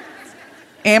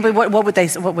 Amber, what would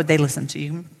they listen to?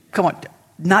 You? Come on.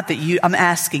 Not that you, I'm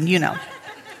asking,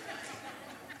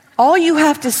 All you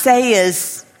have to say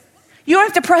is, you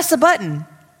don't have to press a button.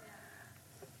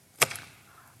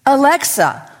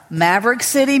 Alexa, Maverick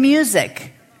City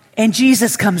music. And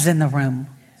Jesus comes in the room.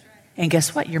 And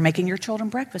guess what? You're making your children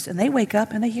breakfast. And they wake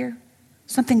up and they hear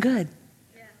something good.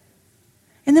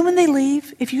 And then when they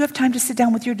leave, if you have time to sit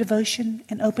down with your devotion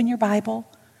and open your Bible,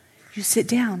 you sit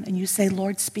down and you say,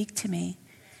 Lord, speak to me.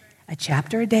 A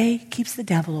chapter a day keeps the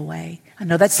devil away. I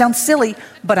know that sounds silly,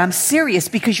 but I'm serious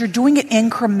because you're doing it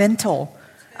incremental.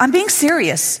 I'm being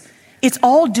serious. It's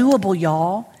all doable,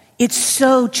 y'all. It's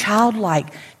so childlike.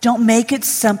 Don't make it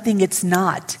something it's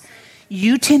not.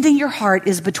 You tending your heart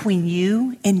is between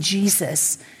you and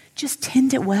Jesus. Just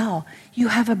tend it well. You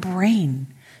have a brain.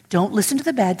 Don't listen to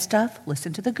the bad stuff.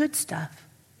 Listen to the good stuff.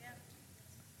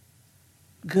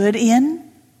 Good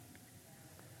in,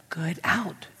 good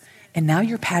out. And now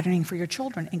you're patterning for your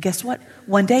children. And guess what?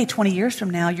 One day, 20 years from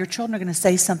now, your children are going to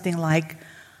say something like,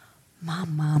 my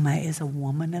mama is a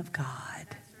woman of God.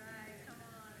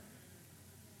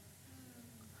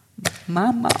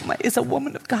 My mama is a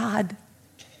woman of God.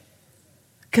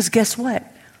 Because guess what?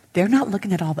 They're not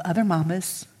looking at all the other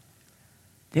mamas.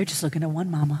 They're just looking at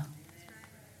one mama.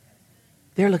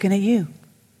 They're looking at you.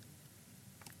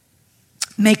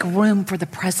 Make room for the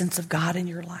presence of God in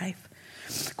your life.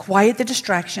 Quiet the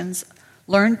distractions.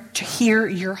 Learn to hear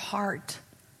your heart.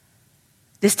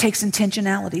 This takes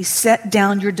intentionality. Set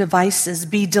down your devices.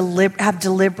 Have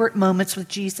deliberate moments with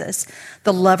Jesus,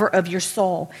 the lover of your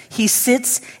soul. He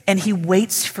sits and he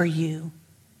waits for you.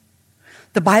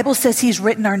 The Bible says he's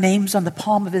written our names on the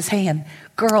palm of his hand.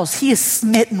 Girls, he is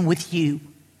smitten with you.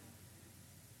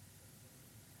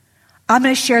 I'm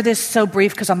going to share this so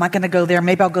brief because I'm not going to go there.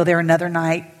 Maybe I'll go there another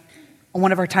night on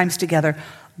one of our times together.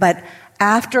 But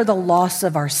after the loss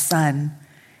of our son,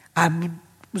 I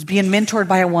was being mentored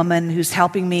by a woman who's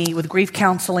helping me with grief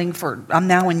counseling I'm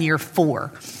now in year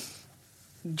 4.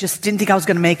 Just didn't think I was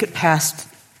going to make it past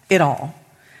it all.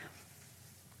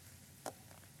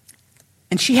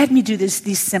 And she had me do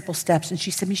these simple steps. And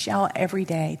she said, Michelle, every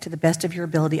day, to the best of your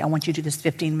ability, I want you to do this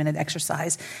 15-minute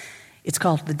exercise. It's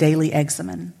called the Daily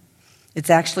Examen. It's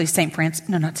actually St.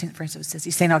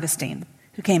 Augustine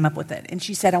who came up with it. And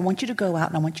she said, I want you to go out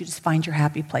and I want you to find your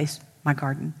happy place, my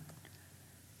garden.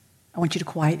 I want you to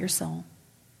quiet your soul.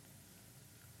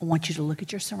 I want you to look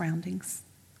at your surroundings.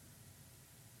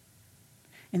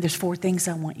 And there's 4 things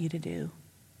I want you to do.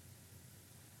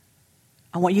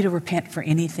 I want you to repent for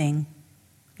anything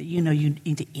that you know you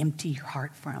need to empty your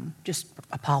heart from. Just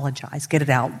apologize. Get it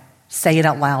out. Say it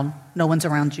out loud. No one's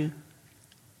around you.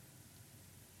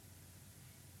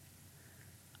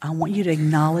 I want you to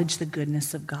acknowledge the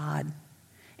goodness of God.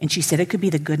 And she said it could be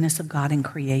the goodness of God in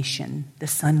creation. The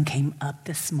sun came up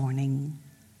this morning.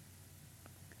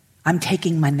 I'm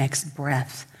taking my next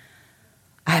breath.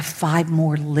 I have 5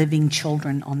 more living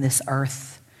children on this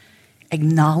earth.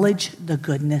 Acknowledge the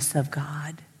goodness of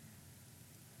God.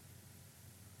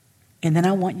 And then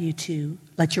I want you to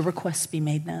let your requests be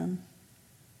made known.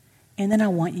 And then I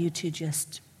want you to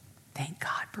just thank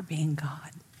God for being God.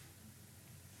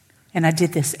 And I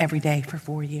did this every day for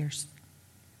 4 years.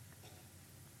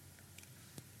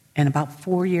 And about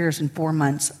 4 years and 4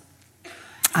 months,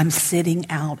 I'm sitting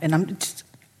out, and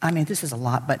this is a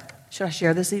lot, but should I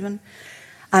share this even?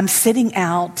 I'm sitting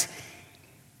out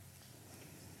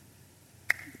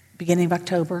beginning of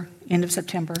October, end of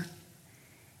September,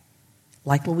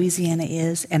 like Louisiana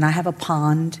is, and I have a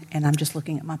pond, and I'm just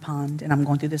looking at my pond, and I'm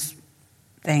going through this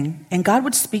thing. And God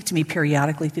would speak to me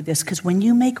periodically through this, because when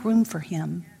you make room for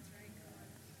him,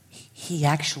 he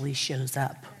actually shows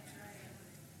up.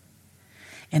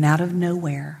 And out of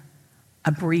nowhere,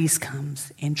 a breeze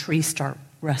comes and trees start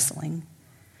rustling.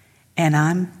 And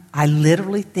I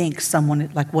literally think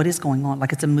someone, like, what is going on?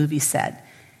 Like it's a movie set.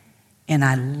 And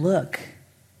I look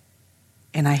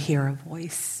and I hear a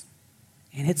voice,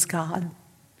 and it's God.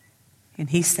 And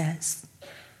he says,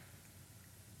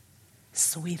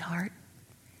 sweetheart,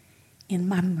 in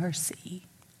my mercy,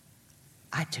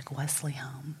 I took Wesley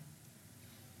home.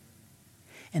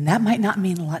 And that might not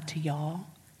mean a lot to y'all,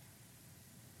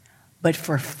 but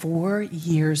for 4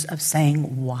 years of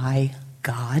saying, why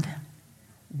God?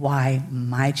 Why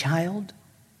my child?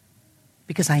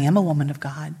 Because I am a woman of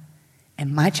God,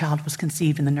 and my child was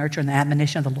conceived in the nurture and the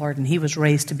admonition of the Lord, and he was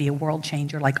raised to be a world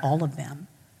changer like all of them.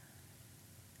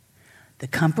 The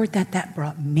comfort that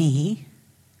brought me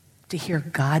to hear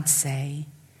God say,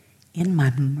 in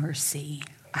my mercy,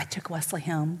 I took Wesley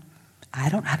home. I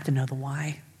don't have to know the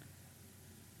why.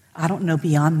 I don't know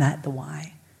beyond that the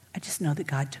why. I just know that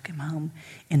God took him home.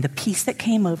 And the peace that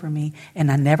came over me,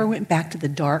 and I never went back to the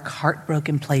dark,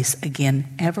 heartbroken place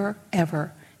again, ever,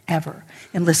 ever, ever.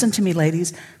 And listen to me,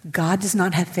 ladies, God does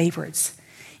not have favorites.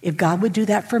 If God would do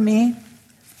that for me,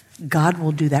 God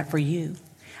will do that for you.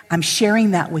 I'm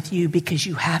sharing that with you because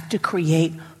you have to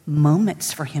create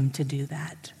moments for him to do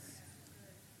that.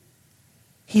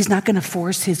 He's not going to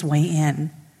force his way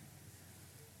in.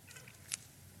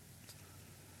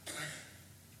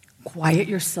 Quiet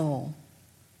your soul.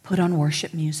 Put on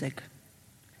worship music.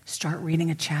 Start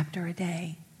reading a chapter a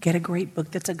day. Get a great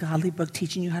book that's a godly book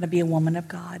teaching you how to be a woman of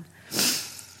God.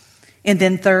 And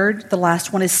then third, the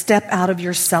last one is step out of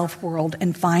your self-world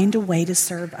and find a way to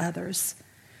serve others.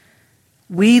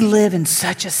 We live in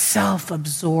such a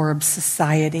self-absorbed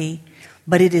society,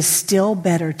 but it is still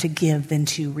better to give than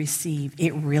to receive.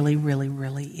 It really, really,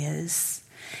 really is.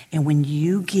 And when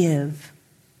you give,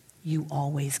 you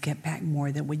always get back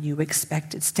more than what you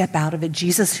expected. Step out of it.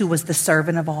 Jesus, who was the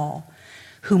servant of all,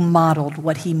 who modeled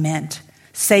what he meant.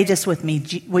 Say this with me.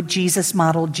 What Jesus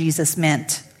modeled, Jesus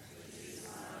meant.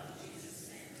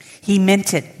 He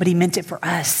meant it, but he meant it for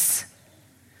us.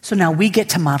 So now we get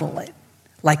to model it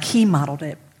like he modeled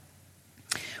it.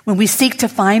 When we seek to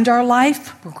find our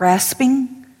life, we're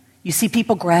grasping. You see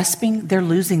people grasping, they're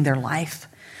losing their life.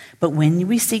 But when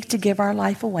we seek to give our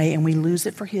life away and we lose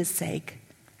it for his sake,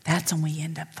 that's when we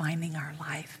end up finding our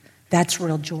life. That's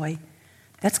real joy.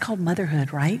 That's called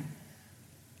motherhood, right?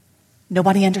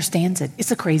 Nobody understands it. It's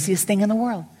the craziest thing in the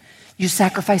world. You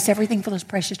sacrifice everything for those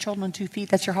precious children on 2 feet.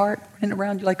 That's your heart running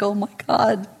around. You're like, oh my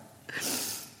God.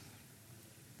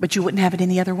 But you wouldn't have it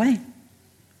any other way.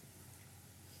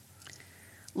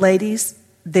 Ladies,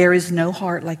 there is no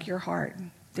heart like your heart.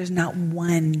 There's not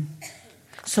one.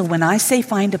 So when I say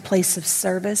find a place of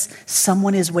service,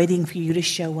 someone is waiting for you to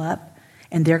show up,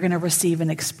 and they're going to receive an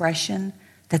expression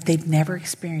that they've never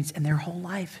experienced in their whole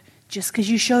life just because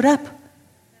you showed up.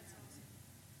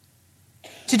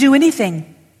 To do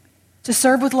anything. To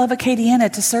serve with Love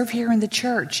Acadiana, to serve here in the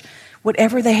church.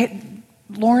 Whatever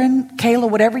Lauren, Kayla,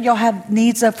 whatever y'all have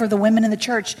needs of for the women in the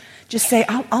church, just say,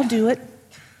 I'll do it.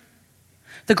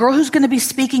 The girl who's going to be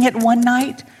speaking at one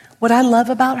night, what I love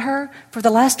about her, for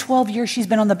the last 12 years, she's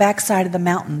been on the backside of the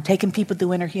mountain, taking people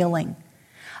through inner healing.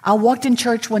 I walked in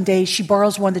church one day. She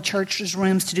borrows one of the church's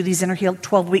rooms to do these inner heal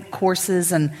 12-week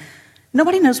courses, and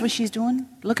nobody knows what she's doing.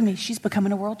 Look at me. She's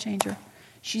becoming a world changer.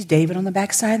 She's David on the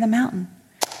backside of the mountain.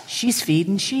 She's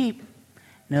feeding sheep.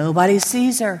 Nobody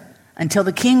sees her until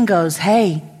the king goes,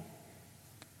 hey,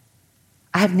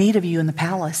 I have need of you in the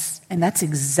palace. And that's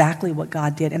exactly what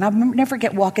God did. And I'll never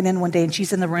forget walking in one day, and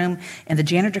she's in the room, and the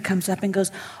janitor comes up and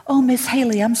goes, oh, Miss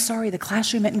Haley, I'm sorry, the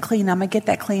classroom isn't clean. I'm going to get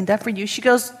that cleaned up for you. She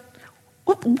goes,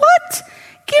 what?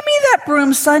 Give me that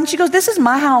broom, son. She goes, this is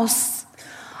my house.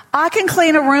 I can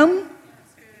clean a room.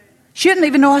 She didn't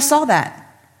even know I saw that.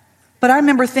 But I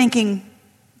remember thinking,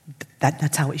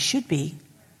 that's how it should be,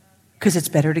 because it's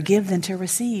better to give than to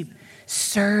receive.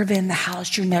 Serve in the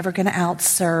house. You're never going to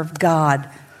outserve God.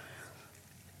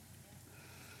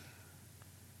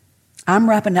 I'm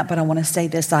wrapping up, but I want to say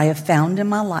this. I have found in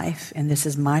my life, and this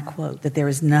is my quote, that there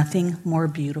is nothing more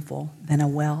beautiful than a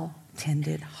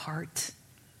well-tended heart.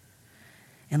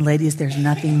 And ladies, there's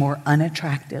nothing more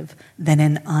unattractive than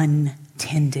an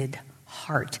untended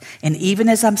heart. And even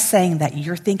as I'm saying that,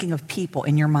 you're thinking of people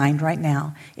in your mind right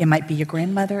now. It might be your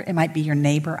grandmother. It might be your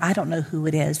neighbor. I don't know who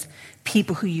it is.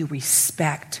 People who you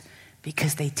respect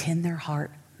because they tend their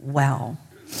heart well.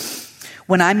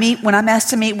 When I'm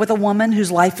asked to meet with a woman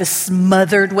whose life is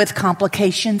smothered with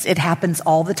complications, it happens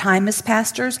all the time as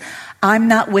pastors. I'm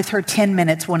not with her 10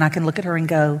 minutes when I can look at her and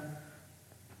go,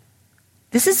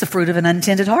 this is the fruit of an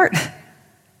untended heart.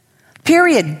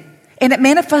 Period. And it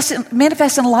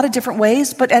manifests in a lot of different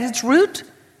ways, but at its root,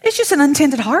 it's just an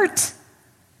untended heart.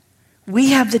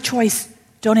 We have the choice.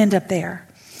 Don't end up there.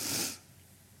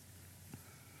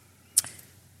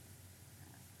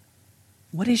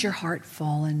 What is your heart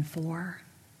fallen for?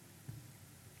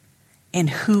 And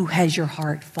who has your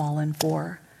heart fallen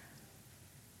for?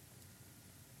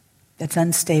 That's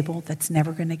unstable, that's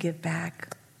never going to give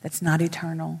back, that's not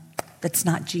eternal, that's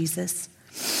not Jesus.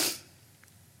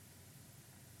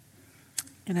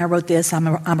 And I wrote this, I'm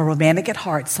a romantic at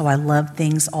heart, so I love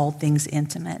all things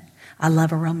intimate. I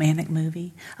love a romantic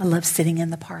movie. I love sitting in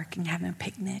the park and having a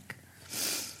picnic.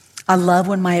 I love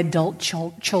when my adult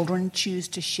children choose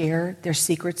to share their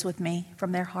secrets with me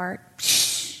from their heart.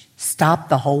 Shh, stop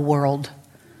the whole world.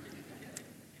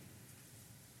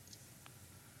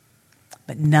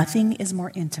 But nothing is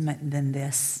more intimate than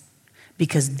this,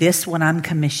 because this, what I'm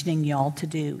commissioning y'all to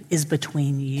do, is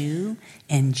between you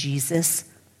and Jesus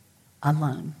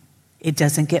alone. It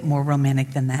doesn't get more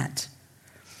romantic than that.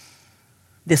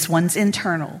 This one's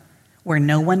internal, where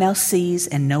no one else sees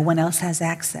and no one else has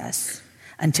access,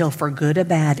 until for good or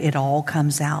bad, it all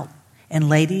comes out. And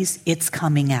ladies, it's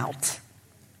coming out.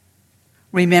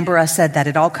 Remember, I said that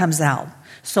it all comes out.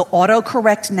 So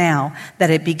autocorrect now that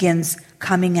it begins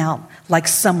coming out like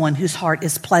someone whose heart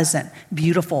is pleasant,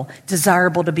 beautiful,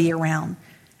 desirable to be around.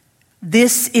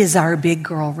 This is our big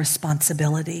girl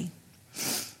responsibility.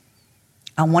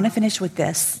 I want to finish with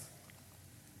this,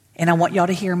 and I want y'all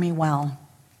to hear me well,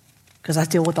 because I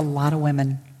deal with a lot of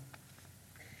women.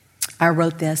 I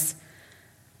wrote this.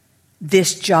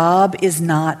 This job is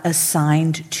not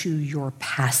assigned to your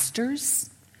pastors.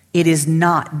 It is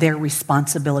not their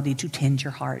responsibility to tend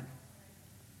your heart.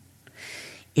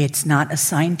 It's not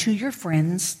assigned to your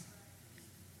friends.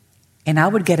 And I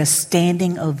would get a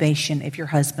standing ovation if your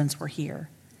husbands were here.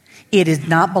 It does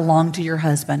not belong to your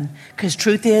husband, because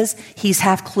truth is, he's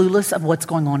half clueless of what's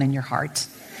going on in your heart.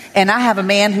 And I have a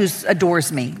man who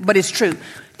adores me, but it's true.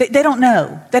 They don't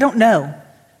know. They don't know.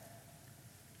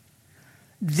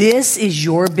 This is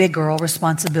your big girl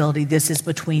responsibility. This is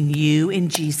between you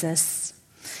and Jesus.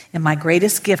 And my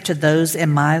greatest gift to those in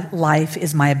my life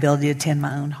is my ability to tend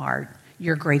my own heart.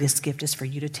 Your greatest gift is for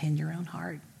you to tend your own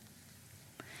heart.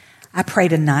 I pray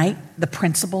tonight the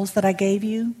principles that I gave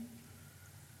you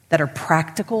that are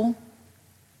practical,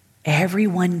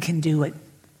 everyone can do it.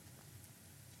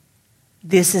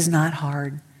 This is not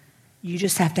hard. You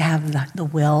just have to have the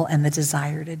will and the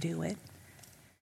desire to do it.